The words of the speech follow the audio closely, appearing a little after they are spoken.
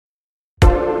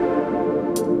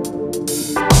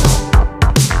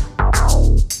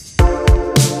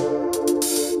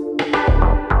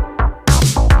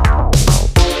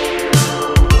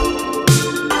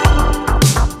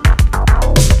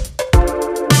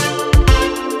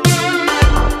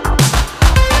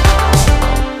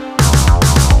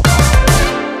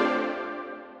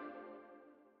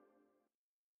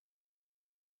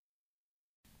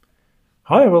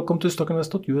Hi, welcome to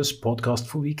StockInvest.us podcast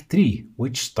for week 3,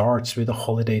 which starts with a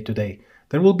holiday today.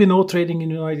 There will be no trading in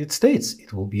the United States.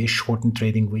 It will be a shortened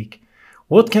trading week.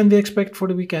 What can we expect for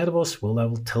the week ahead of us? Well, I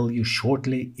will tell you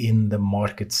shortly in the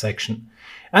market section.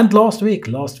 And last week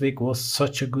was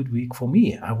such a good week for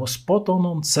me. I was spot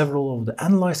on several of the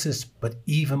analyses, but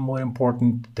even more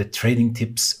important, the trading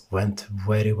tips went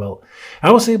very well.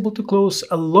 I was able to close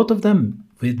a lot of them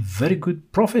with very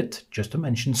good profit. Just to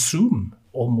mention Zoom,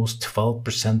 almost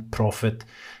 12% profit.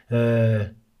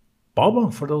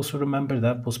 Baba, for those who remember,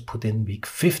 that was put in week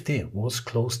 50, was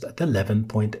closed at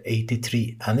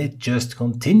 11.83, and it just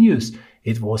continues.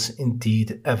 It was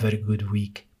indeed a very good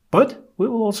week. But we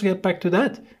will also get back to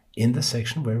that in the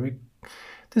section where we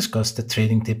discuss the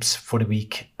trading tips for the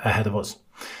week ahead of us.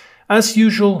 As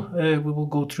usual, we will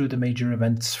go through the major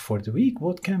events for the week.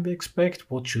 What can we expect?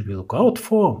 What should we look out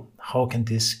for? How can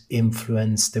this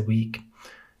influence the week?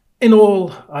 In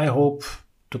all, I hope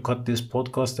to cut this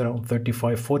podcast around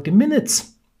 35-40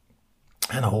 minutes.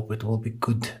 And I hope it will be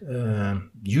good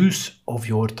use of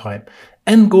your time.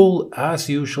 End goal, as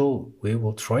usual, we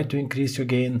will try to increase your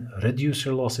gain, reduce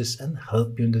your losses, and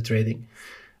help you in the trading.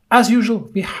 As usual,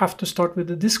 we have to start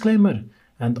with a disclaimer.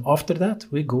 And after that,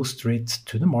 we go straight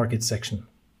to the market section.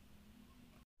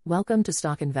 Welcome to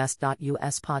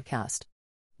StockInvest.us podcast.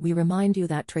 We remind you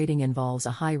that trading involves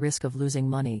a high risk of losing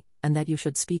money, and that you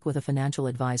should speak with a financial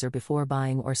advisor before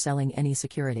buying or selling any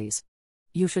securities.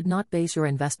 You should not base your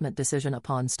investment decision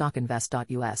upon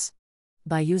StockInvest.us.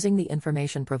 By using the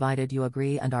information provided, you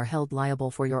agree and are held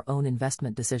liable for your own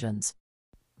investment decisions.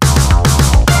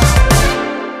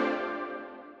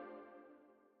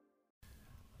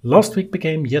 Last week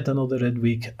became yet another red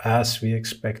week as we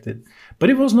expected, but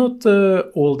it was not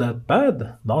all that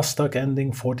bad. Nasdaq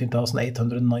ending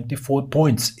 14,894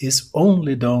 points is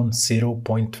only down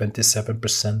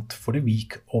 0.27% for the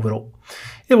week overall.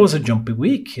 It was a jumpy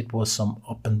week, it was some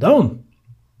up and down.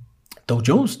 Dow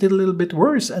Jones did a little bit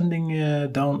worse, ending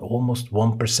down almost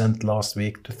 1% last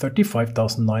week to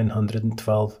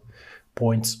 35,912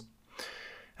 points.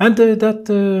 And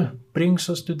that brings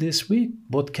us to this week.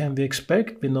 What can we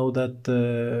expect? We know that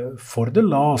for the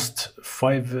last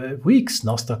 5 weeks,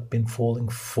 Nasdaq been falling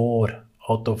 4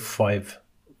 out of 5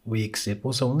 weeks. It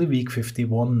was only week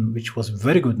 51, which was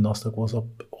very good. Nasdaq was up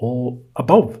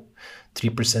above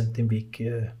 3% in week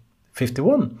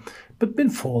 51, but been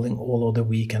falling all other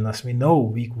week. And as we know,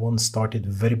 week 1 started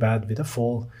very bad with a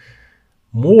fall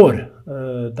more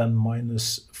than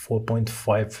minus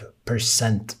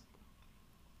 4.5%.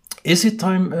 Is it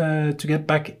time to get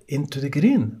back into the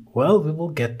green? Well, we will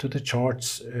get to the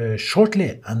charts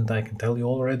shortly, and I can tell you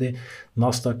already,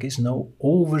 Nasdaq is now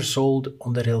oversold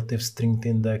on the relative strength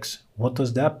index. What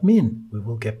does that mean? We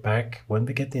will get back when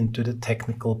we get into the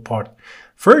technical part.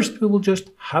 First, we will just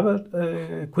have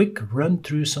a quick run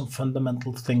through some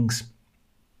fundamental things.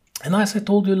 And as I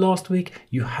told you last week,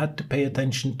 you had to pay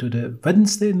attention to the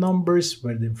Wednesday numbers,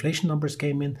 where the inflation numbers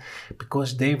came in,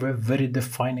 because they were very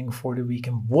defining for the week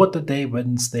and what the day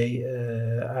Wednesday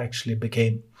actually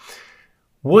became.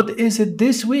 What is it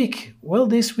this week? Well,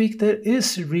 this week there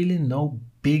is really no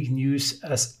big news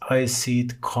as I see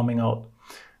it coming out.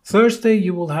 Thursday,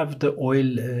 you will have the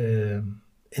oil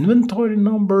inventory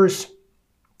numbers.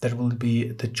 There will be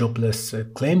the jobless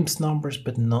claims numbers,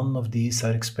 but none of these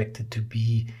are expected to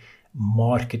be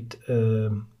market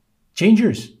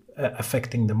changers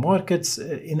affecting the markets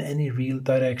in any real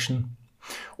direction.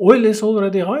 Oil is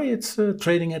already high. It's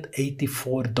trading at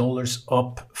 $84,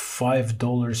 up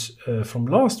 $5 from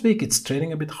last week. It's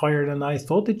trading a bit higher than I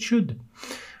thought it should.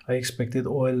 I expected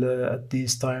oil at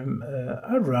this time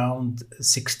around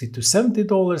 $60 to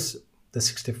 $70, the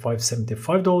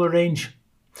 $65-$75 range.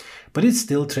 But it's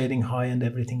still trading high, and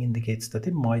everything indicates that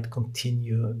it might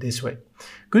continue this way.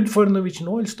 Good for Norwegian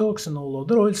oil stocks and all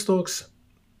other oil stocks,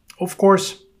 of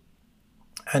course.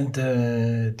 And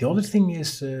the other thing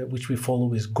is, which we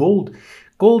follow, is gold.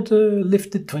 Gold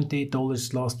lifted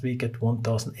 $28 last week at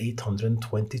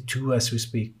 1,822 as we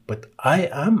speak. But I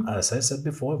am, as I said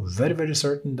before, very, very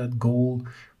certain that gold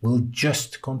will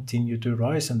just continue to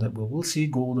rise and that we will see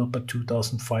gold up at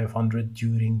 2,500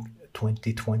 during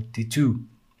 2022.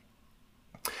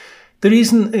 The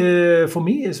reason for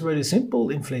me is very simple.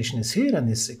 Inflation is here and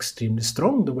is extremely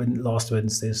strong. The last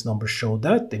Wednesday's numbers showed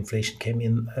that inflation came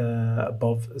in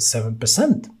above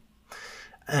 7%.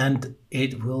 And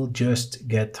it will just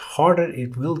get harder.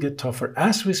 It will get tougher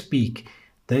as we speak.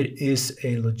 There is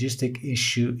a logistic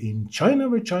issue in China,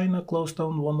 where China closed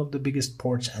down one of the biggest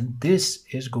ports, and this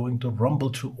is going to rumble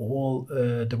through all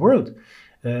the world.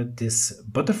 This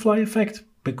butterfly effect,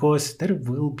 because there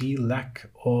will be lack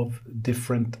of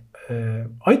different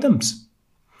items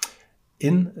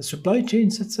in supply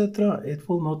chains, etc. It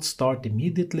will not start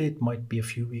immediately. It might be a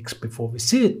few weeks before we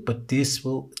see it, but this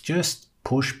will just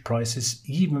push prices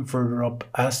even further up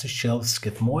as the shelves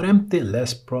get more empty,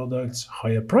 less products,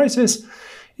 higher prices.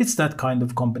 It's that kind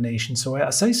of combination. So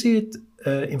as I see it,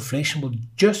 inflation will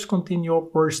just continue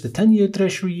upwards. The 10-year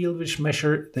Treasury yield, which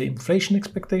measure the inflation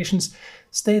expectations,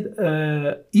 stayed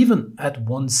even at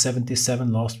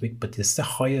 177 last week, but it's the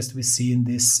highest we see in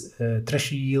this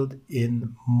Treasury yield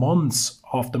in months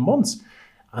after months.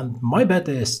 And my bet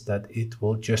is that it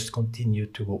will just continue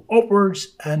to go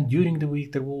upwards. And during the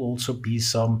week, there will also be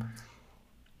some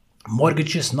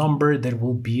mortgages number. There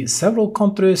will be several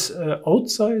countries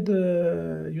outside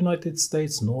the United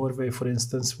States. Norway, for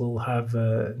instance, will have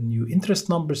new interest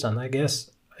numbers. And I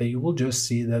guess you will just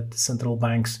see that central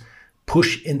banks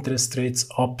push interest rates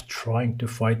up, trying to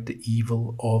fight the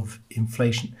evil of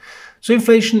inflation. So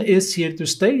inflation is here to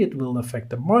stay. It will affect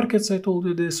the markets. I told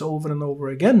you this over and over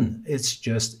again. It's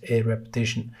just a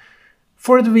repetition.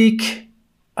 For the week,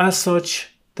 as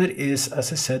such, there is,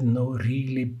 as I said, no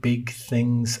really big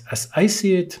things, as I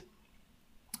see it,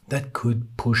 that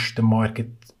could push the market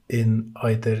in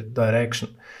either direction.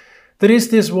 There is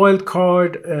this wild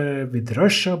card with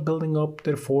Russia building up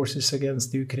their forces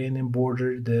against the Ukrainian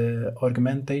border. The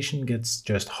argumentation gets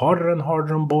just harder and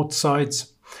harder on both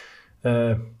sides.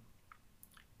 Could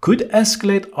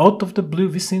escalate out of the blue.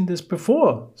 We've seen this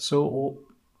before. So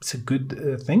it's a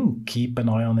good thing. Keep an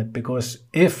eye on it, because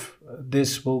if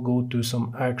this will go to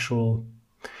some actual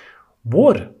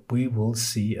war, we will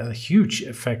see a huge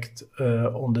effect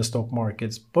on the stock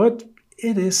markets. But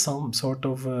it is some sort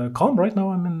of calm right now.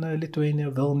 I'm in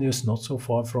Lithuania, Vilnius, not so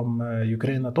far from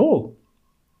Ukraine at all.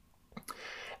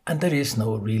 And there is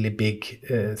no really big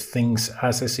things,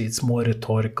 as I see. It's more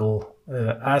rhetorical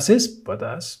as is, but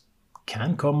as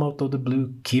can come out of the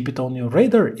blue. Keep it on your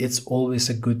radar. It's always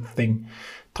a good thing.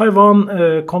 Taiwan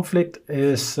conflict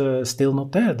is still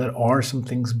not there. There are some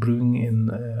things brewing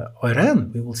in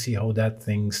Iran. We will see how that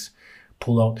things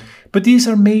pull out. But these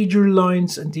are major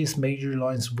lines, and these major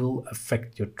lines will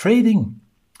affect your trading.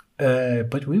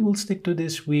 But we will stick to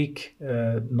this week,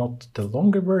 not the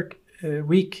longer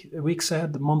weeks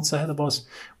ahead, months ahead of us.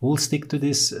 We'll stick to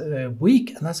this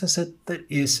week. And as I said, there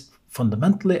is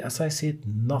fundamentally, as I see it,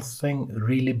 nothing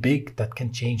really big that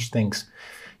can change things.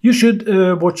 You should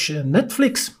watch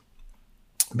Netflix,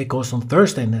 because on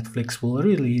Thursday Netflix will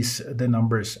release the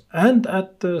numbers. And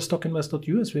at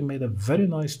stockinvest.us we made a very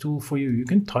nice tool for you. You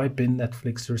can type in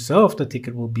Netflix yourself. The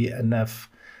ticker will be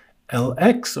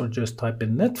NFLX, or just type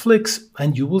in Netflix,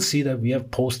 and you will see that we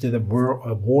have posted a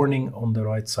warning on the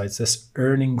right side. It says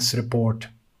earnings report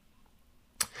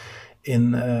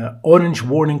in orange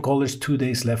warning colors. 2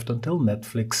 days left until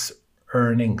Netflix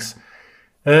earnings.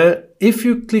 If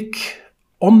you click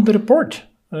on the report,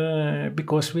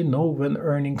 because we know when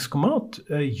earnings come out,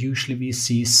 usually we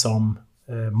see some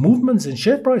movements in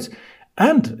share price.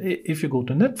 And if you go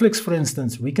to Netflix, for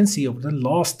instance, we can see over the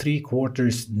last 3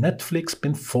 quarters, Netflix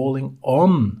been falling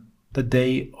on the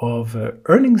day of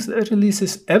earnings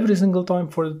releases. Every single time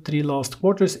for the 3 last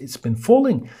quarters, it's been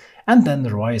falling and then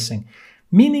rising.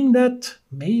 Meaning that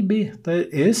maybe there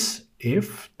is,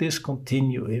 if this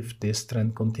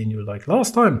trend continue like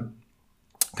last time,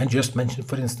 I can just mention,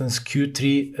 for instance,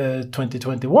 Q3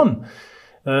 2021.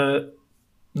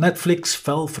 Netflix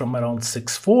fell from around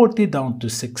 640 down to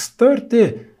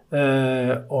 630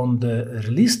 on the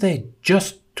release day,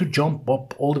 just to jump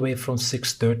up all the way from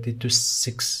 630 to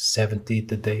 670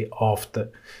 the day after.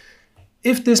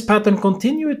 If this pattern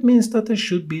continue, it means that there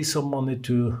should be some money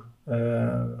to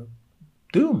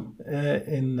do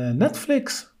in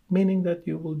Netflix, meaning that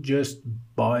you will just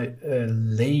buy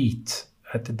late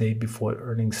at the day before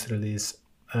earnings release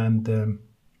and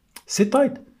sit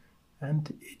tight,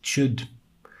 and it should,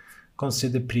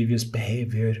 consider previous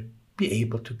behavior, be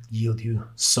able to yield you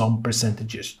some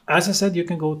percentages. As I said, you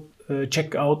can go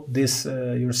check out this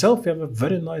yourself. We have a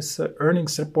very nice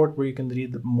earnings report where you can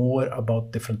read more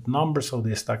about different numbers, how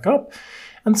they stack up,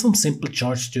 and some simple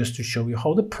charts just to show you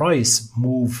how the price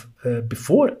move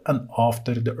before and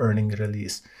after the earning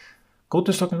release. Go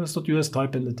to stockinvest.us,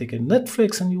 type in the ticker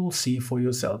Netflix, and you will see for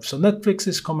yourself. So Netflix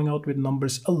is coming out with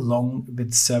numbers along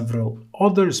with several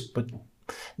others, but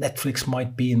Netflix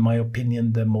might be, in my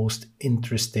opinion, the most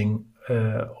interesting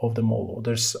of them all.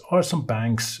 Others are some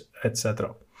banks,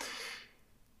 etc.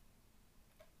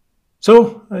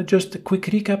 So just a quick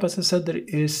recap. As I said, there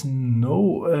is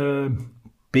no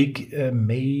big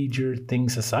major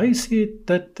things as I see it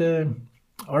that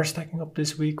are stacking up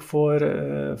this week for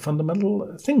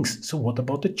fundamental things. So what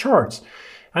about the charts?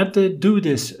 And to do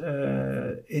this,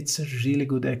 it's a really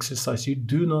good exercise. You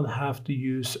do not have to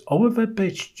use our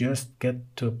webpage, just get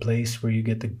to a place where you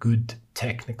get a good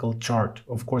technical chart.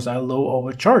 Of course, I love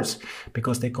our charts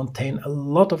because they contain a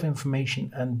lot of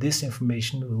information, and this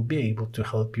information will be able to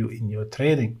help you in your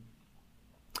trading.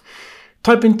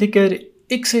 Type in ticker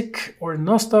XIC or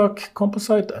Nasdaq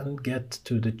composite and get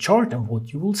to the chart, and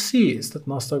what you will see is that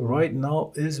Nasdaq right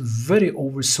now is very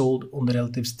oversold on the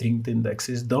relative strength index.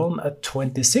 Is down at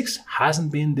 26,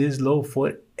 hasn't been this low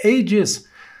for ages.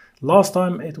 Last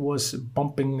time it was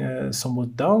bumping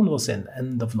somewhat down was in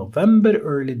end of November,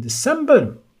 early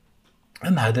December,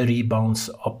 and had a rebound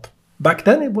up. Back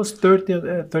then it was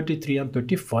 33 and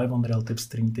 35 on the relative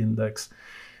strength index.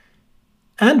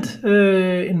 And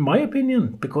in my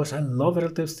opinion, because I love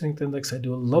relative strength index, I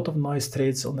do a lot of nice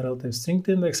trades on the relative strength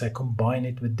index. I combine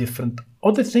it with different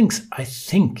other things. I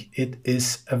think it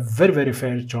is a very, very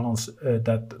fair chance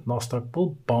that Nasdaq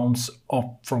will bounce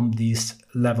up from these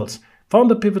levels.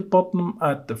 Found a pivot bottom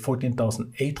at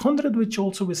 14,800, which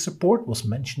also with support was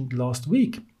mentioned last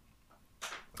week.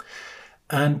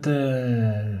 And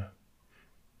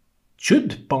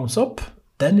should bounce up.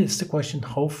 Then it's the question,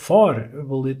 how far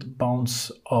will it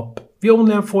bounce up? We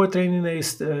only have 4 trading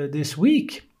days this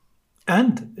week.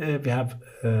 And we have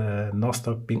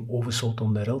Nasdaq being oversold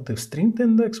on the relative strength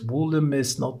index. Volume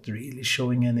is not really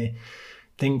showing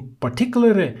anything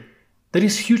particular. There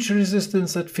is huge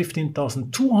resistance at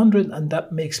 15,200, and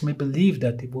that makes me believe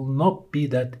that it will not be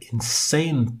that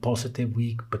insane positive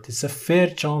week. But it's a fair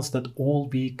chance that all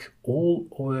week,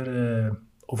 overall,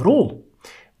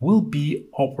 will be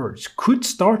upwards. Could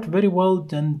start very well,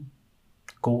 then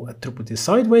go a triple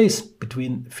sideways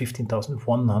between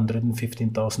 15,100 and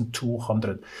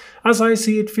 15,200. As I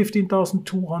see it,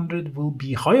 15,200 will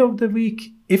be high of the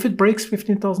week. If it breaks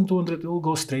 15,200, it will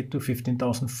go straight to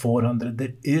 15,400.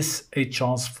 There is a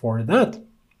chance for that.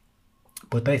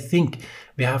 But I think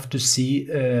we have to see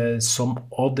some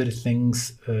other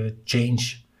things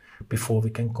change before we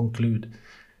can conclude.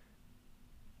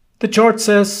 The chart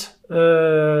says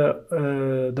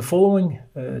the following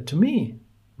to me.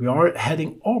 We are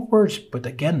heading upwards, but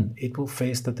again, it will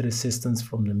face that resistance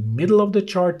from the middle of the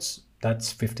charts.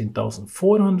 That's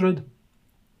 15,400.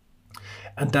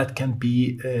 And that can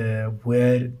be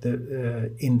where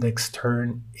the index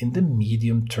turn in the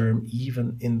medium term,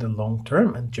 even in the long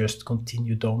term, and just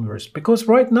continue downwards. Because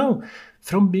right now,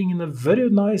 from being in a very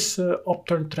nice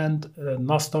upturn trend,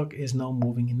 Nasdaq is now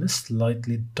moving in a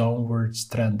slightly downwards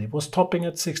trend. It was topping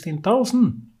at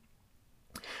 16,000,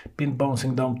 been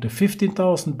bouncing down to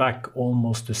 15,000, back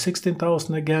almost to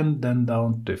 16,000 again, then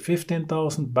down to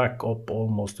 15,000, back up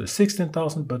almost to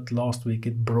 16,000, but last week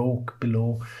it broke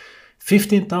below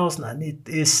 15,000 and it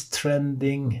is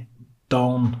trending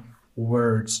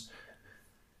downwards.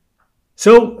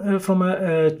 So from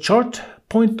a chart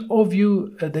point of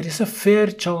view, there is a fair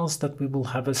chance that we will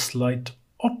have a slight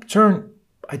upturn.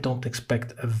 I don't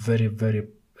expect a very, very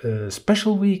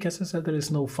special week. As I said, there is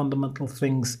no fundamental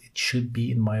things. It should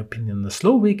be, in my opinion, a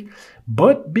slow week.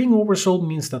 But being oversold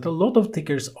means that a lot of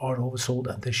tickers are oversold,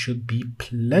 and there should be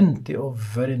plenty of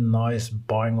very nice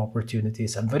buying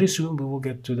opportunities. And very soon we will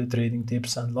get to the trading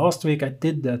tips. And last week I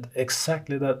did that,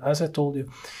 exactly that, as I told you.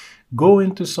 Go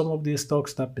into some of these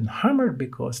stocks that have been hammered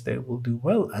because they will do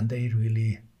well, and they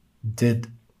really did.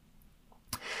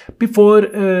 Before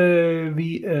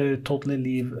we totally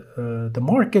leave the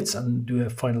markets and do a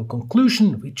final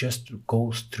conclusion, we just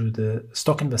go through the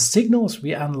stock invest signals.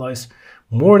 We analyze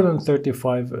more than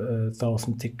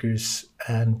 35,000 tickers,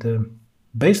 and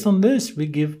based on this, we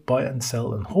give buy and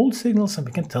sell and hold signals, and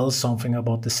we can tell something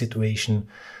about the situation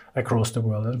across the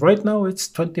world. And right now it's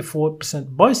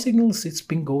 24% buy signals. It's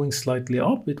been going slightly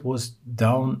up. It was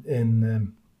down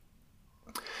in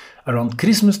around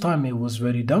Christmas time. It was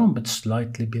very down, but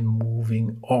slightly been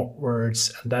moving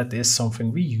upwards, and that is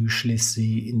something we usually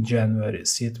see in January.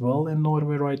 See it well in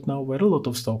Norway right now, where a lot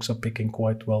of stocks are picking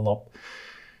quite well up.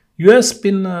 US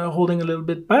been holding a little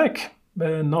bit back.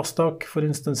 Nasdaq, for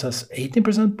instance, has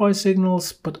 18% buy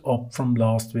signals, but up from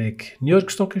last week. New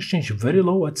York Stock Exchange very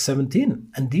low at 17,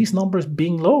 and these numbers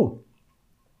being low,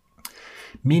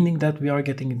 meaning that we are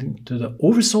getting into the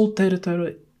oversold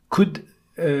territory, could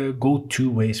go two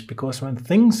ways, because when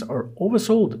things are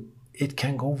oversold, it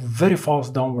can go very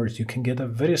fast downwards. You can get a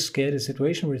very scary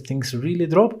situation where things really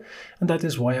drop, and that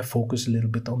is why I focus a little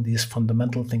bit on these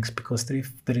fundamental things, because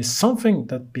there is something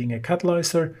that, being a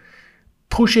catalyzer,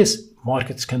 pushes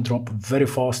markets can drop very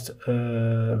fast,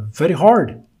 very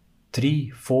hard,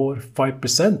 3, 4,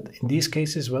 5%. In these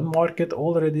cases, when market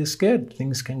already is scared,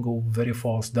 things can go very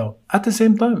fast down. At the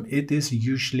same time, it is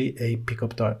usually a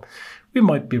pickup time. We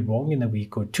might be wrong in a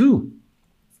week or two.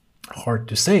 Hard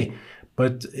to say.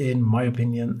 But in my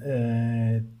opinion,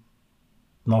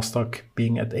 Nasdaq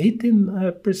being at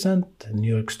 18%,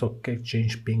 New York Stock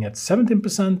Exchange being at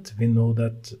 17%, we know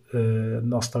that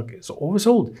Nasdaq is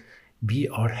oversold. We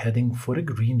are heading for a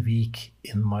green week,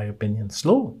 in my opinion.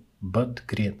 Slow, but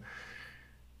green.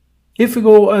 If we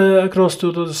go across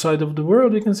to the other side of the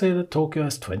world, we can say that Tokyo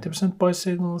has 20% buy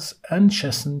signals and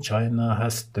Shenzhen, China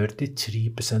has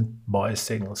 33% buy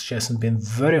signals. Shenzhen been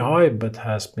very high, but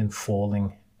has been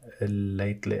falling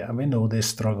lately. And we know they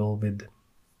struggle with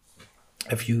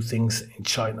a few things in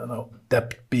China now,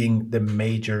 debt being the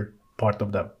major part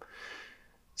of them.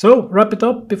 So wrap it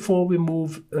up before we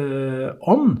move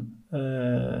on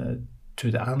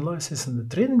to the analysis and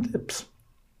the trading tips.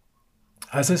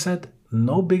 As I said,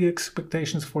 no big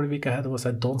expectations for the week ahead of us.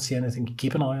 I don't see anything.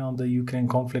 Keep an eye on the Ukraine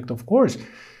conflict, of course,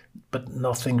 but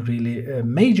nothing really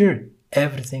major.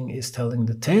 Everything is telling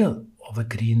the tale of a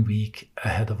green week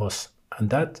ahead of us, and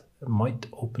that might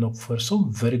open up for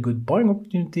some very good buying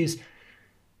opportunities.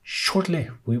 Shortly,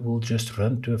 we will just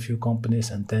run to a few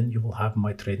companies and then you will have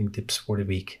my trading tips for the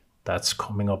week. That's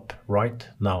coming up right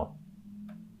now.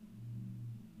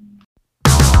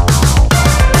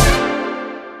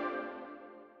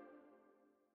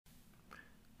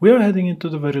 We are heading into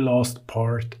the very last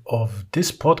part of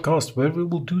this podcast where we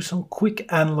will do some quick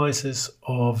analysis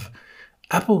of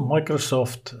Apple,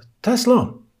 Microsoft,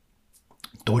 Tesla,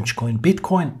 Dogecoin,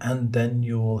 Bitcoin, and then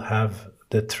you will have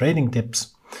the trading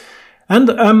tips.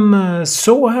 And I'm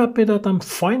so happy that I'm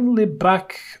finally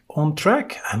back on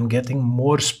track. I'm getting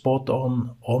more spot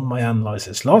on my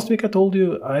analysis. Last week I told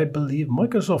you I believe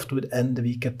Microsoft would end the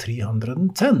week at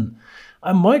 310.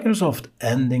 And Microsoft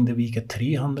ending the week at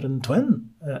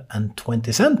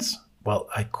 320 cents. Well,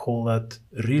 I call that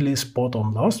really spot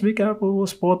on. Last week Apple was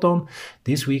spot on.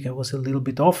 This week I was a little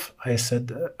bit off. I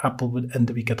said Apple would end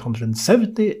the week at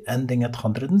 170, ending at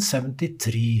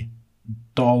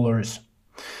 $173.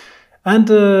 And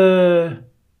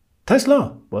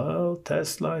Tesla, well,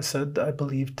 Tesla, I said I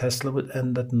believe Tesla would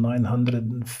end at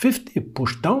 950,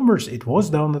 push downwards. It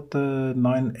was down at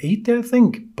 980, I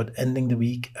think, but ending the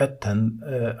week at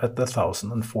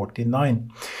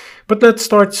 1,049. But let's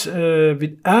start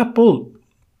with Apple.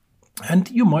 And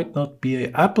you might not be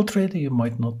an Apple trader, you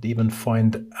might not even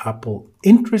find Apple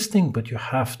interesting, but you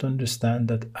have to understand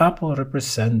that Apple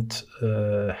represent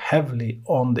heavily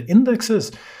on the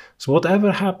indexes. So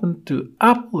whatever happened to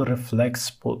Apple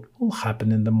reflects what will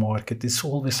happen in the market. It's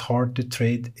always hard to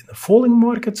trade in a falling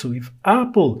market. So if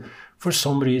Apple, for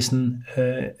some reason,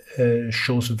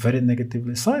 shows a very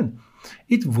negatively sign,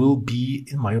 it will be,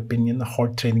 in my opinion, a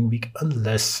hard trading week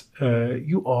unless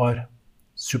you are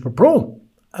super pro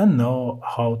and know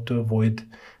how to avoid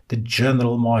the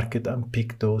general market and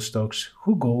pick those stocks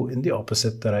who go in the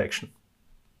opposite direction.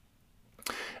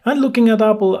 And looking at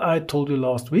Apple, I told you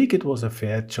last week it was a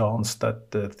fair chance that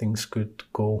things could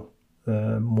go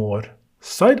more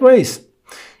sideways.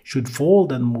 Should fall,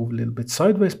 then move a little bit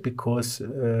sideways because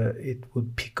it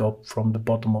would pick up from the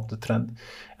bottom of the trend.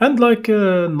 And like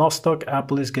Nasdaq,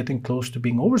 Apple is getting close to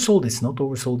being oversold. It's not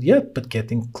oversold yet, but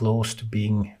getting close to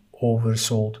being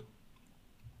oversold.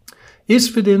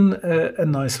 Is within a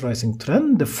nice rising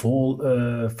trend. The fall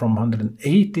from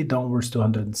 180 downwards to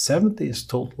 170 is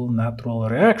total natural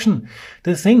reaction.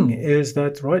 The thing is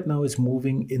that right now it's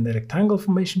moving in the rectangle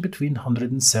formation between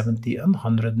 170 and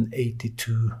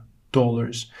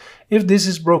 $182. If this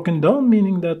is broken down,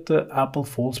 meaning that Apple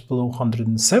falls below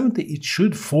 170, it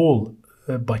should fall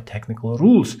by technical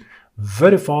rules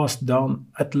very fast down,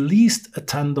 at least a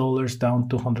 $10 down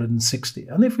to 160.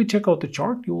 And if we check out the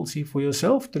chart, you will see for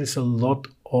yourself there is a lot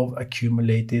of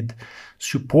accumulated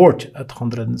support at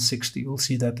 160. You'll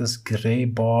see that as gray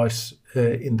bars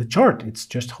in the chart. It's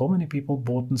just how many people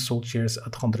bought and sold shares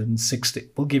at 160.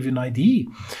 It will give you an idea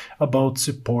about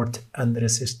support and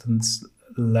resistance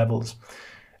levels.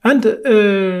 And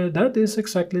that is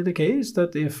exactly the case,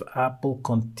 that if Apple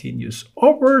continues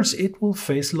upwards, it will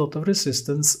face a lot of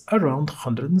resistance around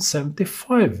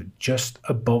 175, just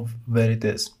above where it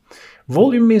is.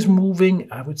 Volume is moving,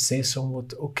 I would say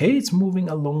somewhat okay. It's moving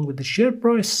along with the share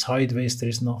price. Sideways, there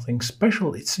is nothing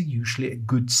special. It's usually a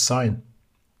good sign.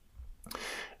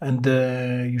 And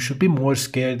you should be more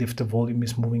scared if the volume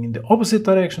is moving in the opposite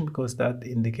direction, because that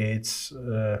indicates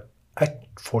a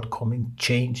forthcoming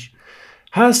change.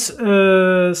 Has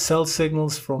sell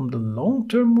signals from the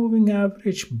long-term moving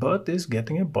average, but is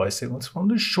getting a buy signals from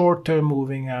the short-term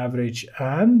moving average.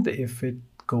 And if it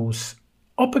goes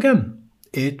up again,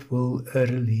 it will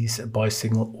release a buy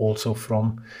signal also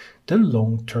from the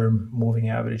long-term moving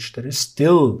average. There is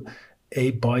still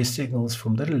a buy signals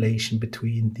from the relation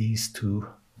between these two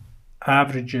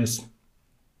averages.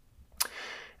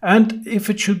 And if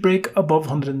it should break above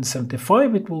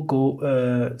 175, it will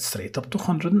go straight up to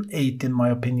 108, in my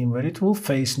opinion, where it will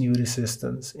face new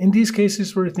resistance. In these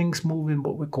cases where things move in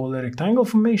what we call a rectangle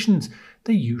formations,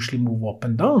 they usually move up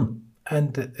and down.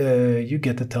 And you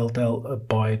get a telltale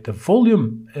by the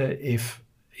volume. If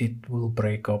it will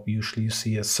break up, usually you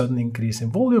see a sudden increase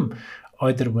in volume,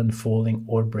 either when falling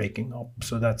or breaking up.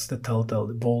 So that's the telltale.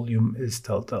 The volume is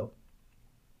telltale.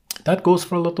 That goes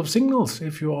for a lot of signals.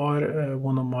 If you are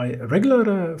one of my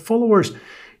regular followers,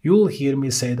 you'll hear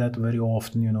me say that very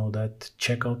often, that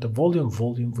check out the volume.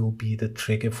 Volume will be the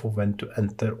trigger for when to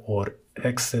enter or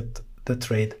exit the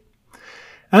trade.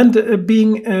 And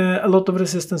being a lot of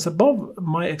resistance above,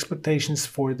 my expectations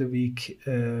for the week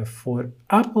for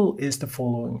Apple is the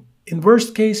following. In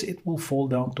worst case, it will fall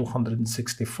down to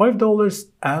 $165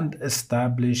 and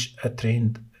establish a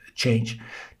trend change.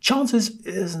 Chances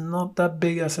is not that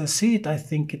big as I see it. I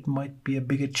think it might be a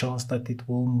bigger chance that it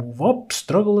will move up,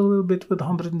 struggle a little bit with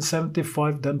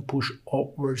 175, then push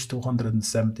upwards to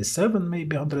 177,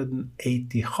 maybe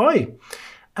 180 high,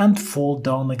 and fall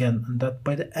down again. And that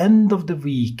by the end of the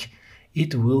week,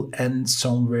 it will end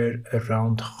somewhere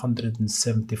around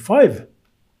 175.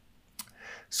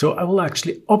 So I will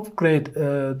actually upgrade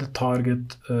the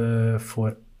target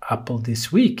for Apple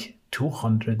this week.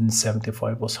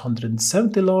 275 was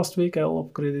 170 last week. I'll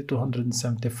upgrade it to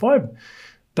 175.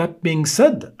 That being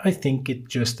said, I think it's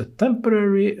just a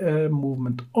temporary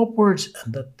movement upwards,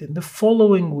 and that in the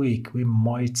following week we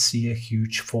might see a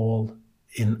huge fall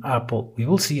in Apple. We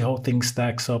will see how things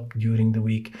stacks up during the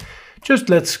week. Just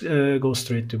let's go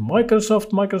straight to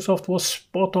Microsoft. Microsoft was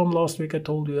spot on last week. I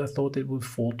told you I thought it would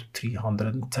fall to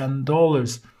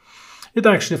 $310. It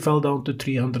actually fell down to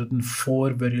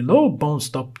 304 very low,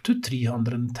 bounced up to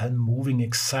 310, moving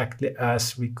exactly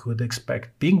as we could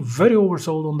expect. Being very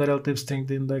oversold on the relative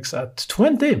strength index at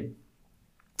 20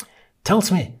 tells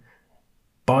me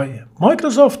buy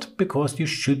Microsoft, because you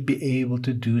should be able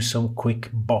to do some quick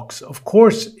bucks. Of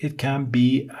course, it can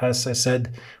be, as I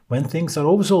said, when things are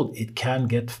oversold, it can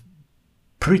get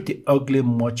pretty ugly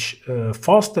much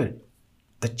faster.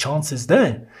 The chance is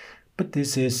there. But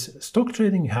this is stock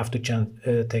trading. You have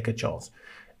to take a chance.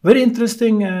 Very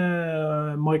interesting,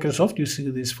 Microsoft. You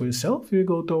see this for yourself. You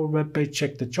go to our webpage,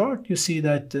 check the chart. You see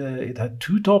that it had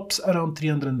two tops around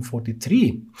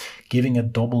 343, giving a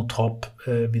double top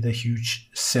with a huge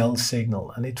sell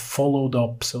signal. And it followed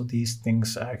up. So these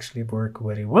things actually work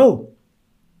very well.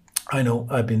 I know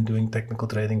I've been doing technical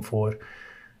trading for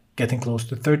getting close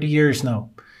to 30 years now.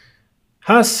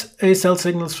 Has a sell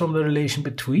signals from the relation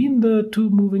between the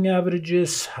two moving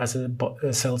averages, has a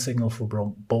sell signal for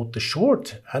both the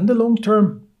short and the long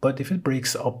term, but if it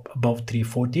breaks up above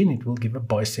 314, it will give a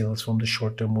buy signals from the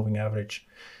short term moving average.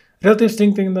 Relative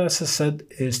strength, as I said,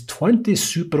 is 20,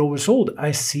 super oversold.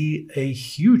 I see a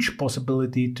huge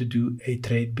possibility to do a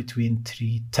trade between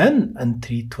 310 and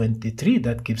 323.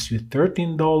 That gives you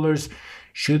 $13.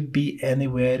 Should be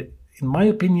anywhere, in my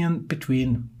opinion,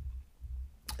 between,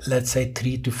 let's say,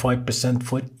 3 to 5%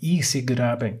 for easy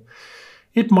grabbing.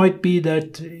 It might be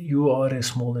that you are a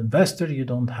small investor, you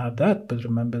don't have that, but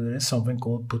remember there is something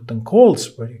called put and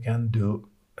calls where you can do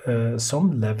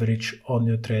some leverage on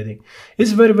your trading.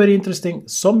 It's very, very interesting.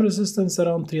 Some resistance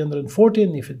around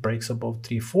 314. If it breaks above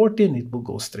 314, it will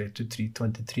go straight to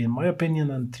 323 in my opinion,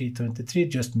 and 323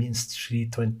 just means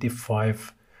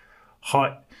 325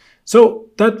 high. So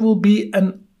that will be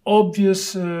an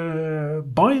obvious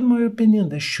buy in my opinion.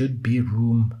 There should be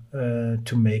room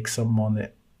to make some money.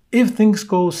 If things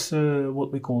goes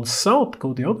what we call south,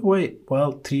 go the other way,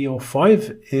 well,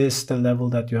 305 is the level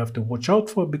that you have to watch out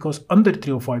for, because under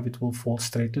 305 it will fall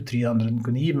straight to 300 and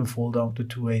can even fall down to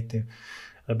 280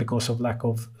 because of lack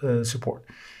of support.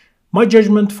 My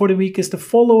judgment for the week is the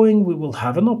following. We will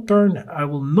have an upturn. I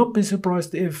will not be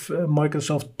surprised if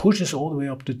Microsoft pushes all the way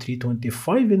up to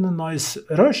 325 in a nice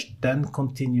rush, then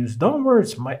continues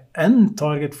downwards. My end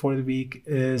target for the week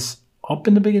is up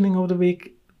in the beginning of the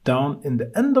week, down in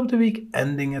the end of the week,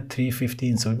 ending at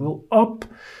 315. So it will up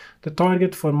the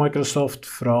target for Microsoft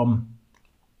from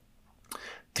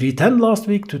 310 last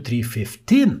week to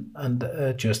 315. And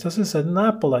just as I said in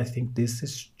Apple, I think this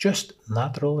is just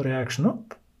natural reaction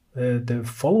up. The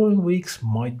following weeks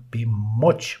might be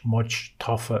much, much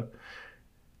tougher.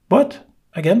 But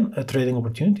again, a trading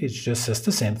opportunity. It just says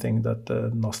the same thing that the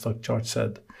Nasdaq chart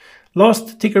said.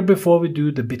 Last ticker before we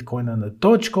do the Bitcoin and the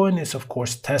Dogecoin is, of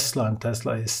course, Tesla. And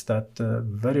Tesla is that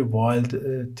very wild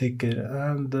ticker.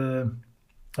 And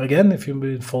again, if you've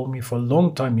been following me for a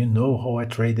long time, you know how I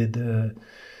traded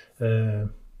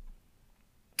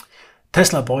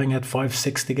Tesla buying at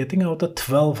 560, getting out at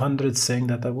 1200, saying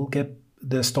that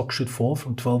the stock should fall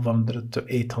from 1200 to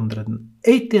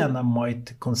 880, and I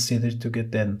might consider to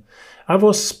get in. I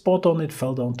was spot on. It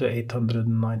fell down to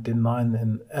 899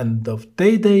 in end of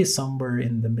day, somewhere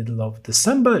in the middle of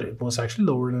December. It was actually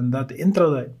lower than that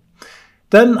intraday.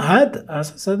 Then had,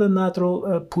 as I said, a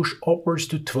natural push upwards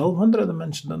to 1200. I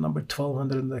mentioned the number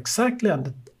 1200 exactly, and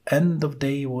the end of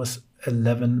day was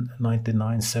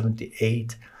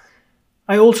 1199.78.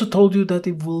 I also told you that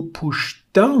it will push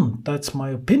down. That's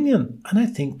my opinion. And I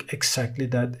think exactly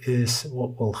that is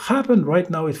what will happen. Right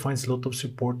now, it finds a lot of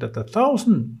support at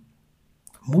 1,000.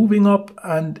 Moving up,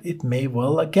 and it may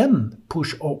well again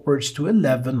push upwards to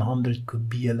 1,100, could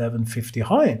be 1,150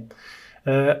 high.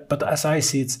 But as I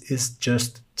see it, it's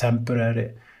just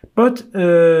temporary. But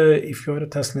if you're a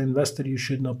Tesla investor, you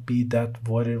should not be that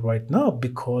worried right now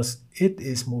because it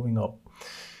is moving up.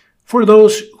 For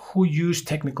those who use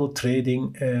technical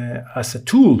trading as a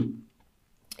tool,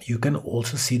 you can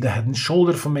also see the head and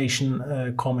shoulder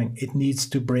formation coming. It needs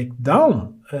to break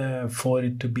down for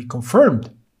it to be confirmed.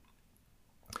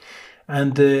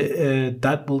 And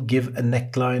that will give a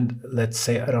neckline, let's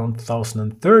say around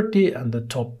 1,030, and the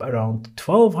top around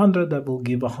 1,200. That will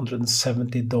give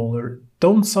 $170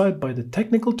 downside by the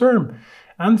technical term.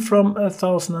 And from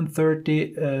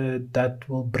 1,030, that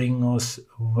will bring us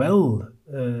well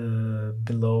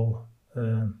below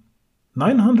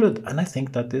 900. And I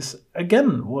think that is,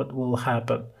 again, what will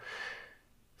happen.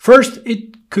 First,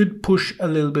 it could push a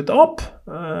little bit up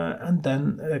and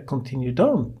then continue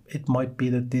down. It might be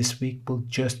that this week will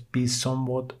just be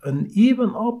somewhat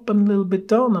uneven, up and a little bit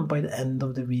down, and by the end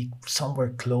of the week, somewhere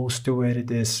close to where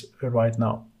it is right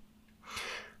now.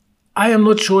 I am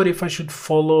not sure if I should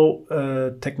follow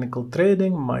technical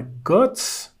trading, my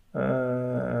guts,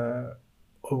 or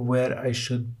where I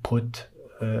should put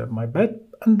my bet.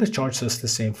 And the chart says the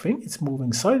same thing. It's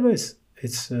moving sideways.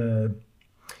 It's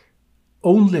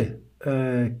only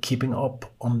keeping up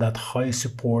on that high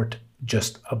support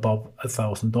just above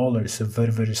 $1,000. A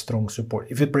very, very strong support.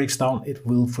 If it breaks down, it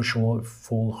will for sure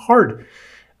fall hard.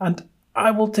 And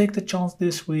I will take the chance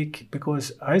this week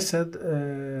because I said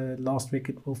last week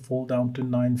it will fall down to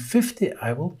 950.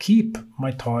 I will keep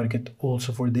my target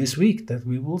also for this week that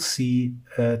we will see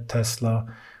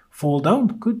Tesla fall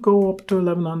down. Could go up to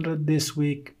 1,100 this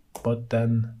week, but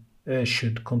then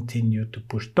should continue to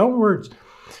push downwards.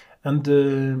 And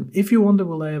if you wonder,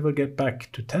 will I ever get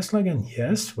back to Tesla again?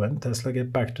 Yes, when Tesla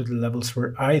get back to the levels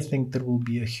where I think there will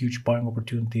be a huge buying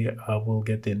opportunity, I will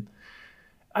get in.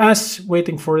 As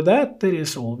waiting for that, there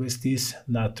is always these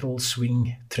natural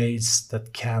swing trades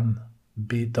that can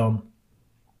be done.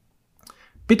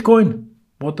 Bitcoin.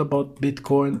 What about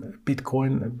Bitcoin?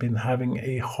 Bitcoin been having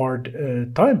a hard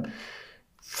time.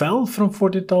 Fell from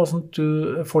 40,000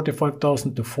 to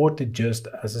 45,000 to 40, just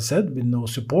as I said, with no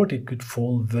support. It could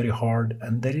fall very hard,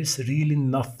 and there is really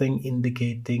nothing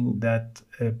indicating that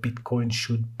Bitcoin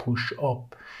should push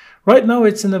up. Right now,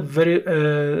 it's in a very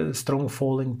strong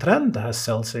falling trend. It has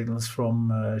sell signals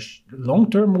from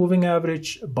long-term moving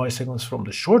average, buy signals from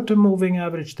the short-term moving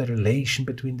average. The relation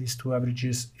between these two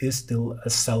averages is still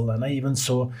a sell, and I even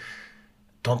saw,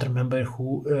 don't remember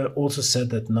who also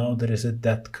said that now there is a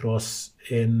dead cross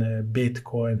in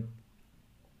Bitcoin.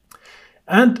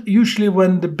 And usually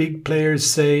when the big players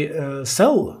say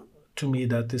sell, to me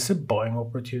that is a buying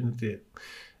opportunity.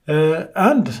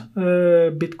 And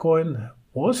Bitcoin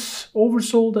was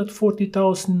oversold at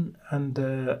 40,000, and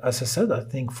as I said, I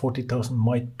think 40,000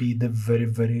 might be the very,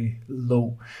 very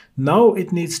low. Now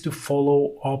it needs to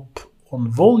follow up on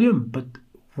volume, but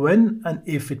when and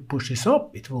if it pushes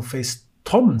up, it will face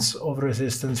tons of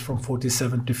resistance from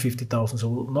 47 to 50,000, so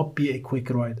it will not be a quick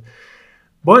ride.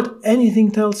 But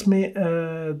anything tells me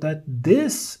that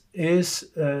this is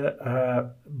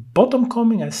a bottom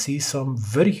coming. I see some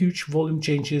very huge volume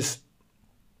changes.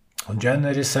 On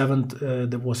January 7th,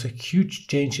 there was a huge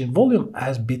change in volume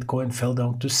as Bitcoin fell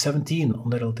down to 17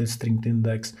 on the relative strength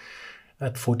index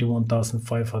at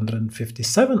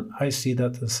 41,557. I see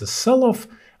that as a sell-off,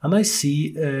 and I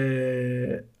see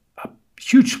a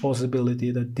huge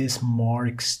possibility that this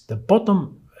marks the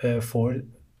bottom for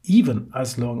even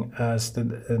as long as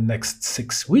the next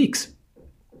 6 weeks.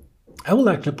 I will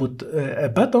actually put a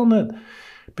bet on it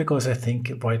because I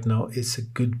think right now it's a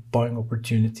good buying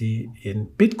opportunity in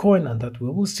Bitcoin, and that we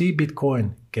will see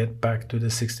Bitcoin get back to the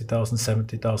 60,000,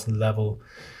 70,000 level.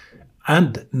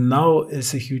 And now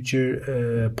is a huge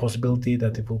possibility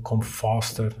that it will come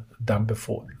faster than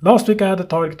before. Last week I had a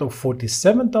target of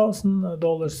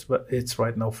 $47,000, but it's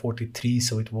right now 43,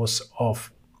 so it was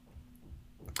off.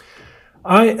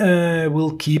 I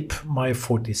will keep my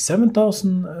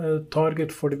 47,000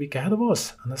 target for the week ahead of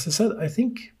us. And as I said, I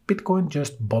think Bitcoin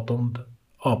just bottomed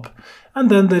up. And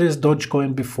then there is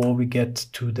Dogecoin before we get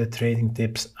to the trading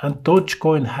tips. And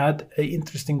Dogecoin had an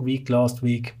interesting week last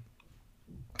week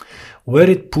where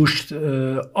it pushed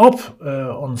up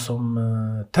on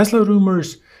some Tesla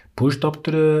rumors, pushed up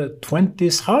to the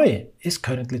 20s high, is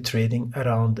currently trading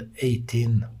around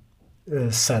 18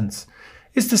 cents.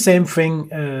 It's the same thing,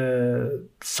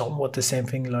 somewhat the same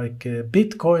thing like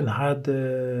Bitcoin had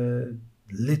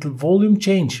little volume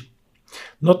change.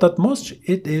 Not that much,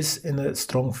 it is in a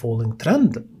strong falling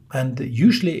trend. And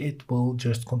usually it will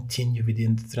just continue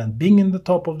within the trend. Being in the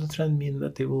top of the trend means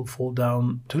that it will fall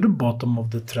down to the bottom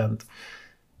of the trend.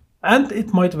 And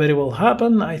it might very well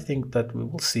happen. I think that we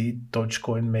will see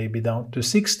Dogecoin maybe down to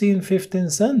 16, 15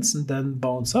 cents and then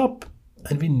bounce up.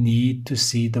 And we need to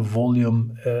see the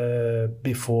volume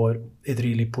before it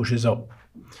really pushes up.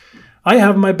 I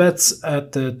have my bets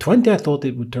at 20. I thought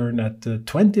it would turn at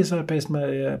 20, so I placed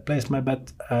my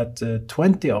bet at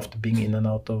 20 after being in and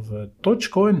out of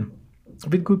Dogecoin.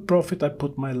 With good profit, I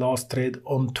put my last trade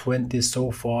on 20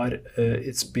 so far.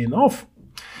 It's been off.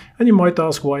 And you might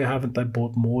ask, why haven't I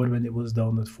bought more when it was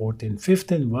down at 14,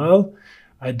 15? Well,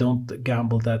 I don't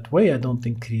gamble that way. I don't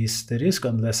increase the risk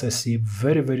unless I see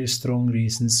very, very strong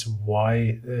reasons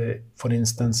why, for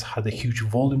instance, had a huge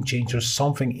volume change or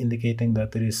something indicating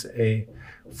that there is a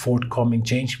forthcoming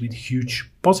change with huge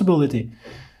possibility.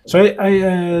 So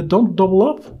I don't double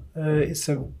up. It's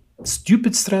a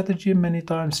stupid strategy many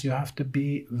times. You have to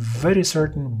be very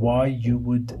certain why you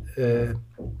would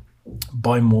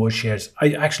buy more shares.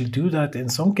 I actually do that in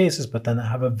some cases, but then I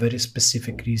have a very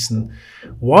specific reason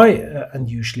why, and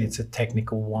usually it's a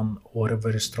technical one or a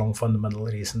very strong fundamental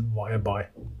reason why I buy.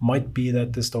 Might be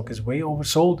that the stock is way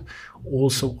oversold,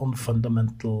 also on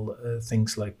fundamental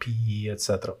things like PE,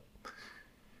 etc.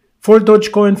 For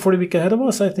Dogecoin for the week ahead of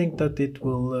us, I think that it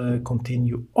will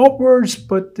continue upwards,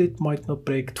 but it might not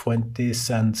break 20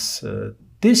 cents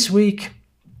this week.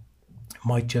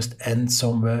 Might just end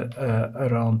somewhere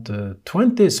around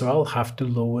 20, so I'll have to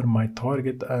lower my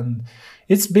target. And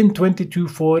it's been 22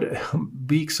 for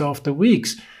weeks after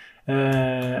weeks,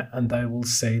 and I will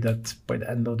say that by the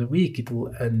end of the week it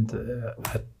will end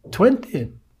at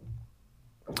 20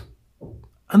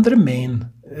 and remain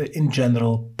in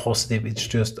general positive. It's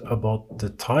just about the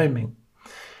timing.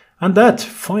 And that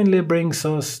finally brings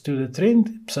us to the trading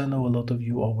tips. I know a lot of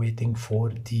you are waiting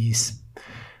for these.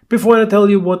 Before I tell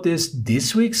you what is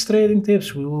this week's trading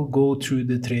tips, we will go through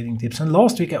the trading tips. And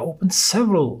last week I opened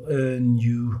several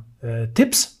new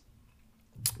tips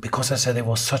because I said it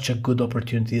was such a good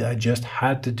opportunity. I just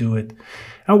had to do it.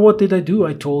 And what did I do?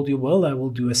 I told you, well, I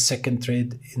will do a second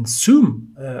trade in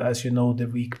Zoom. As you know, the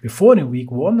week before, in week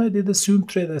 1, I did a Zoom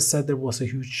trade. I said there was a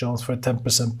huge chance for a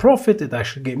 10% profit. It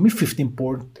actually gave me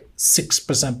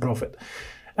 15.6% profit.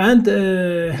 And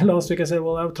last week I said,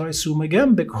 well, I'll try Zoom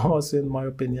again because, in my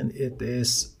opinion, it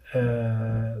is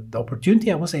the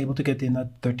opportunity. I was able to get in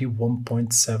at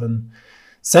 31.7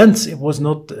 cents. It was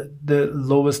not the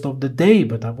lowest of the day,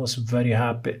 but I was very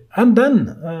happy. And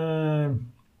then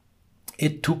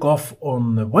it took off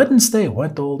on Wednesday,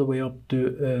 went all the way up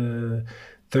to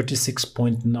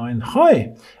 36.9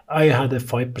 high. I had a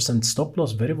 5% stop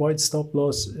loss, very wide stop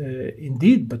loss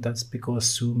indeed, but that's because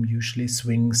Zoom usually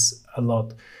swings a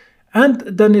lot. And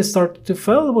then it started to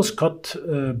fall. It was cut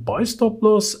by stop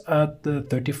loss at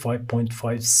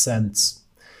 35.5 cents.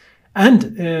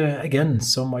 And again,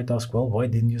 some might ask, well, why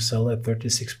didn't you sell at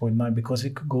 36.9? Because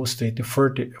it could go straight to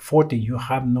 40. You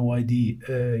have no idea.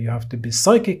 You have to be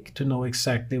psychic to know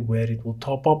exactly where it will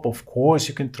top up. Of course,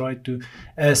 you can try to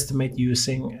estimate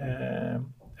using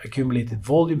accumulated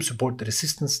volume, support the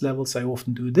resistance levels. I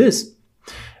often do this.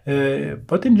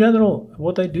 But in general,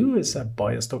 what I do is I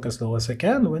buy a stock as low as I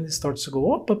can. When it starts to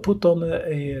go up, I put on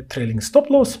a trailing stop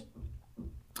loss.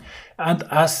 And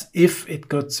as if it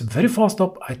got very fast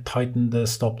up, I tightened the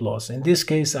stop loss. In this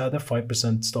case, I had a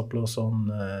 5% stop loss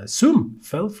on Zoom.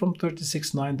 Fell from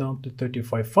 36.9 down to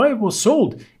 35.5, was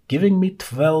sold, giving me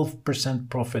 12%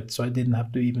 profit. So I didn't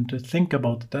have to even to think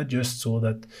about it. I just saw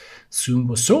that Zoom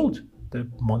was sold. The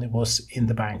money was in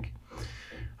the bank.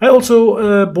 I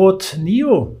also bought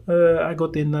NEO. I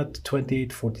got in at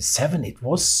 28.47. It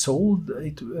was sold.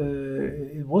 It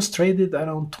was traded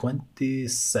around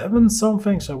 27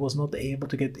 something, so I was not able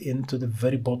to get into the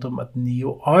very bottom at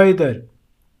NEO either.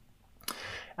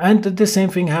 And the same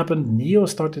thing happened. NEO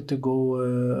started to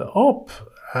go up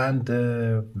and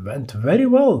went very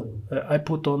well. I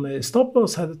put on a stop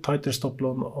loss, had a tighter stop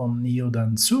loss on NEO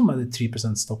than Zoom, had a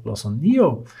 3% stop loss on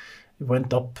NEO. It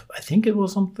went up, I think it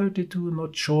was on 32,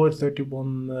 not sure,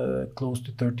 31, close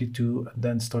to 32, and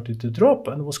then started to drop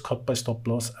and was cut by stop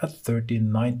loss at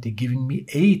 13.90, giving me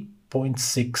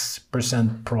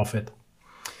 8.6% profit.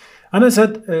 And I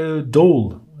said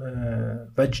Dole,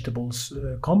 vegetables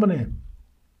company,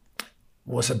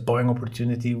 was a buying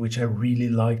opportunity which I really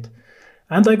liked.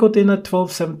 And I got in at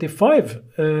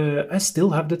 12.75. I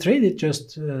still have the trade. It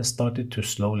just started to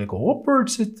slowly go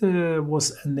upwards. It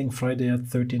was ending Friday at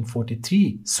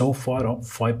 13.43. So far up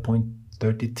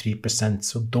 5.33%.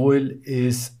 So Doyle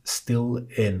is still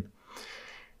in.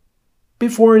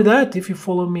 Before that, if you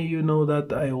follow me, you know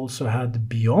that I also had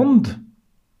Beyond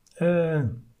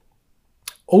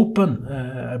open.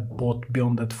 I bought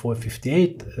Beyond at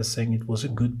 458, saying it was a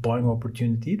good buying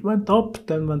opportunity. It went up,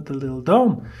 then went a little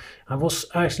down. I was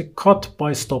actually caught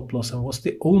by stop loss and was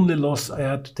the only loss I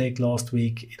had to take last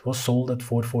week. It was sold at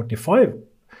 445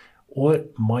 or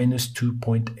minus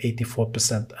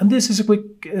 2.84%. And this is a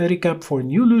quick recap for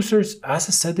new losers. As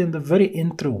I said in the very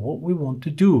intro, what we want to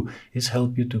do is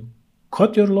help you to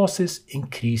cut your losses,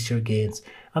 increase your gains.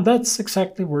 And that's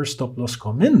exactly where stop loss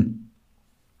come in.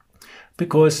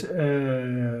 Because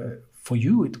for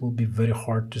you, it will be very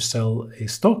hard to sell a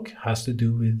stock. Has to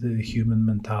do with the human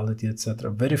mentality,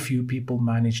 etc. Very few people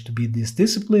manage to be this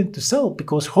disciplined to sell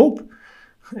because hope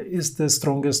is the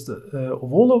strongest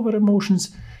of all of our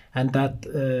emotions, and that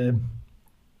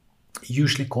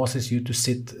usually causes you to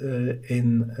sit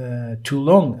in too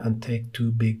long and take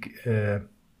too big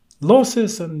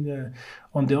losses. And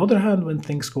on the other hand, when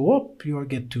things go up, you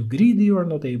get too greedy, you are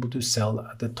not able to sell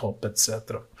at the top,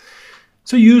 etc.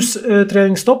 So use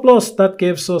trailing stop loss. That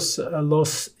gives us a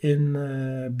loss in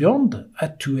Beyond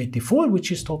at 284,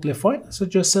 which is totally fine. As I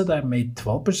just said, I made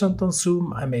 12% on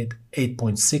Zoom. I made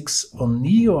 8.6 on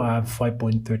Neo. I have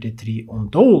 5.33 on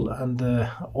Dole. And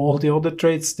all the other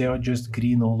trades, they are just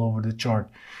green all over the chart.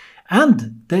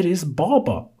 And there is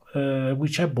Baba,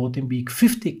 which I bought in week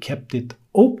 50, kept it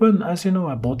open. As you know,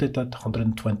 I bought it at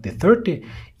 120.30.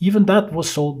 Even that was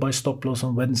sold by stop loss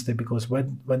on Wednesday because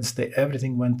Wednesday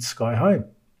everything went sky high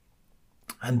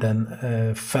and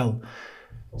then fell.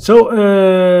 So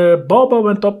Baba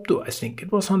went up to, I think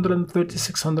it was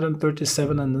 136,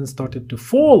 137 and then started to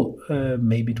fall.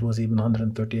 Maybe it was even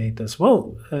 138 as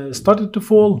well. Started to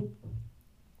fall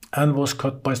and was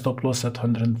cut by stop loss at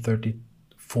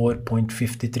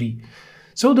 134.53.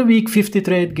 So the week 50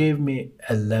 trade gave me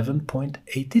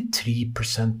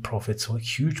 11.83% profit. So a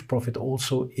huge profit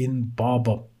also in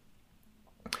Baba.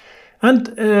 And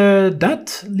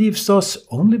that leaves us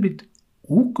only with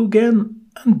Okugen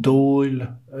and Dole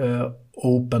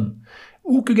open.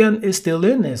 Okugen is still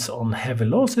in, is on heavy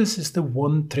losses, is the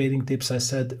one trading tips I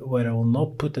said where I will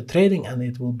not put the trading and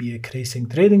it will be a crazy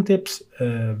trading tips.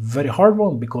 Very hard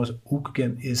one because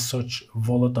Okugen is such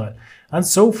volatile. And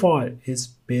so far it's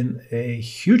been a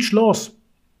huge loss.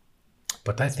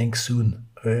 But I think soon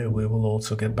we will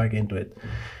also get back into it.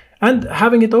 And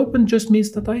having it open just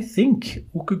means that I think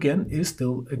Okugen is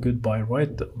still a good buy,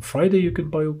 right? On Friday you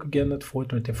could buy Okugen at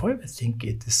 425. I think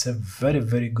it is a very,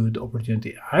 very good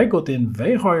opportunity. I got in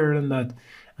way higher than that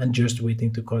and just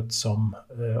waiting to cut some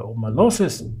of my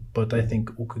losses. But I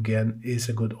think Okugen is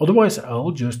a good. Otherwise,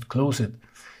 I'll just close it.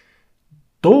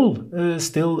 Dole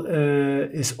still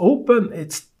is open.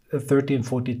 It's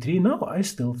 13.43 now. I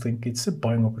still think it's a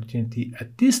buying opportunity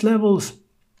at these levels.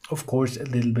 Of course, a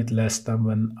little bit less than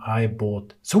when I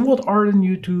bought. So what are the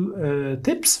new two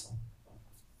tips?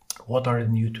 What are the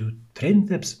new two trading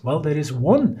tips? Well, there is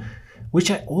one, which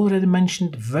I already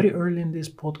mentioned very early in this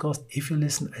podcast. If you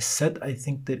listen, I said I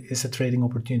think there is a trading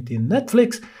opportunity in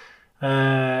Netflix.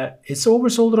 It's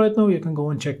oversold right now. You can go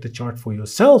and check the chart for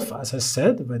yourself. As I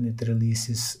said, when it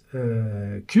releases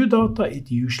Q data,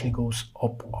 it usually goes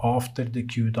up after the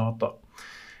Q data.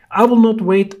 I will not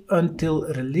wait until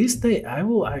release day. I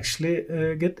will actually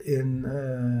get in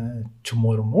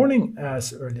tomorrow morning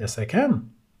as early as I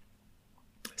can.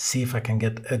 See if I can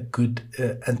get a good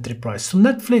entry price. So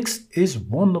Netflix is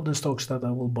one of the stocks that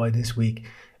I will buy this week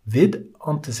with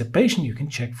anticipation. You can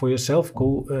check for yourself.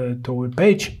 Go to our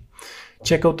page.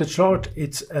 Check out the chart.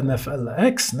 It's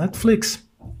NFLX, Netflix.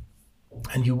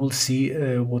 And you will see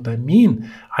what I mean.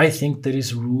 I think there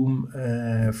is room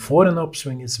for an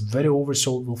upswing. It's very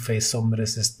oversold. We'll face some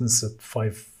resistance at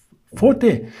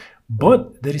 540.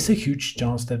 But there is a huge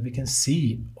chance that we can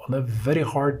see on a very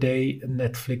hard day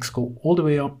Netflix go all the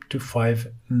way up to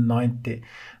 590.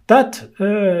 That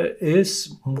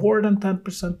is more than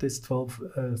 10%. It's 12,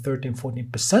 13,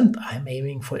 14%. I'm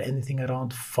aiming for anything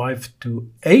around 5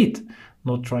 to 8.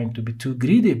 Not trying to be too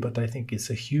greedy, but I think it's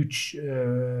a huge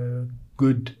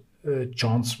good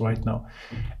chance right now.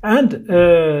 And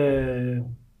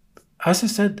as I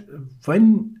said,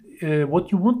 when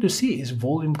what you want to see is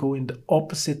volume go in the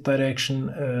opposite direction.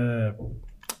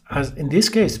 As in this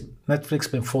case,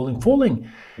 Netflix been falling,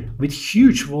 with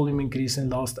huge volume increase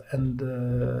in in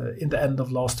the end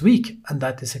of last week, and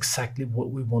that is exactly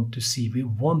what we want to see. We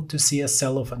want to see a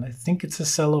sell-off, and I think it's a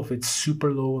sell-off. It's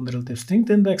super low on the relative strength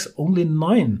index, only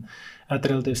 9 at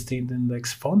relative strength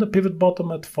index. Found a pivot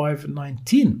bottom at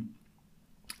 519,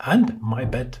 and my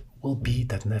bet will be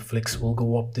that Netflix will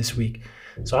go up this week.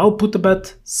 So I'll put a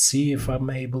bet, see if I'm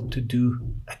able to do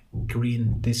a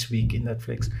green this week in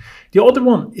Netflix. The other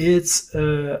one is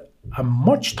a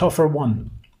much tougher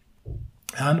one,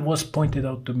 and was pointed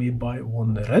out to me by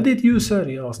one Reddit user.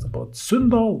 He asked about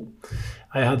Sundal.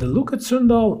 I had a look at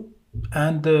Sundal,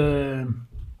 and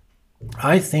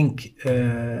I think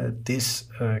this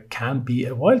can be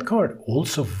a wild card.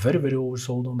 Also very, very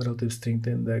oversold on the relative strength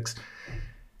index.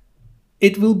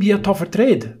 It will be a tougher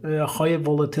trade, higher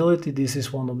volatility. This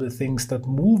is one of the things that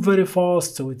move very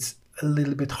fast, so it's a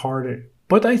little bit harder.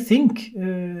 But I think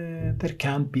there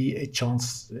can be a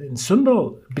chance in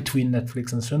Sundal. Between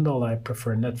Netflix and Sundal, I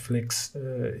prefer Netflix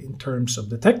in terms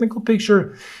of the technical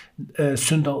picture.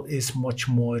 Sundal is much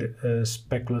more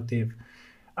speculative.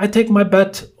 I take my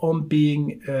bet on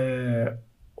being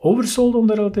oversold on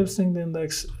the relative strength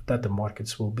index, that the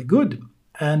markets will be good,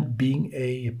 and being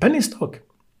a penny stock,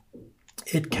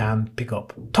 it can pick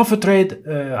up. Tougher trade,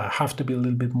 I have to be a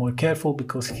little bit more careful,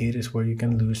 because here is where you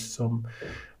can lose some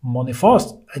money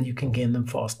fast and you can gain them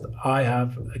fast. I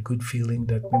have a good feeling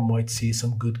that we might see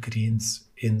some good greens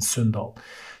in Sundal.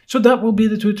 So that will be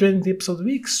the 2 trading tips of the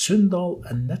week. Sundal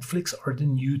and Netflix are the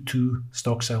new 2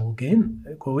 stocks I will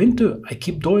go into. I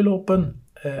keep Doyle open,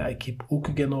 I keep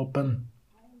Okugen open,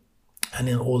 and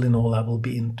in all, I will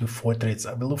be into 4 trades.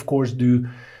 I will of course do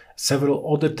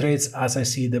several other trades as I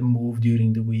see them move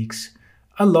during the weeks.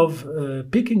 I love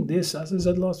picking this. As I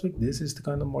said last week, this is the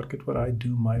kind of market where I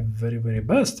do my very, very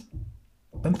best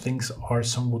when things are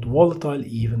somewhat volatile,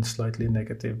 even slightly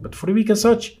negative. But for the week as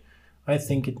such, I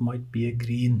think it might be a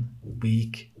green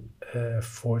week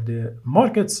for the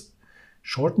markets,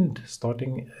 shortened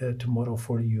starting tomorrow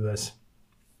for the US.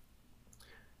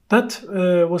 That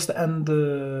was the end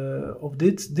of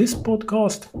this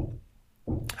podcast.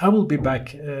 I will be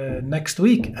back next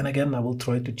week, and again I will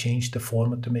try to change the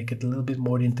format to make it a little bit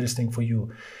more interesting for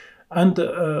you. And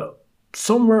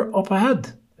somewhere up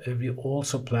ahead, we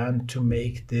also plan to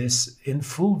make this in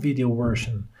full video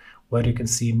version, where you can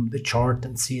see the chart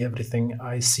and see everything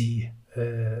I see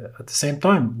at the same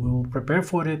time. We will prepare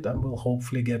for it, and we'll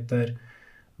hopefully get there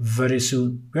very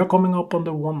soon. We are coming up on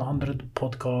the 100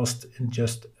 podcast in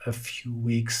just a few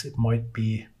weeks. It might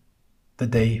be the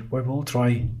day where we'll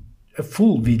try a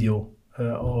full video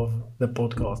of the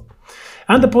podcast.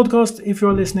 And the podcast, if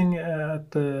you're listening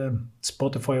at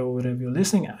Spotify or wherever you're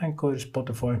listening, Anchor,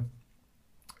 Spotify,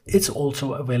 it's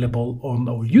also available on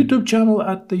our YouTube channel.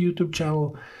 At the YouTube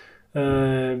channel,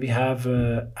 we have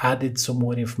added some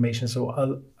more information.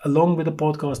 So along with the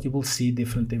podcast, you will see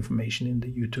different information in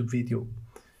the YouTube video.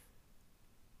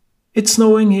 It's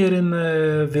snowing here in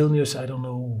Vilnius. I don't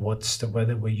know what's the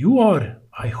weather where you are.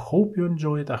 I hope you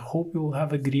enjoy it. I hope you will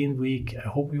have a green week. I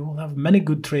hope you will have many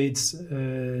good trades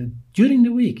during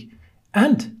the week,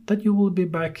 and that you will be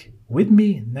back with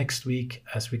me next week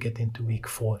as we get into week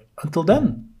 4. Until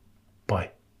then,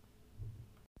 bye.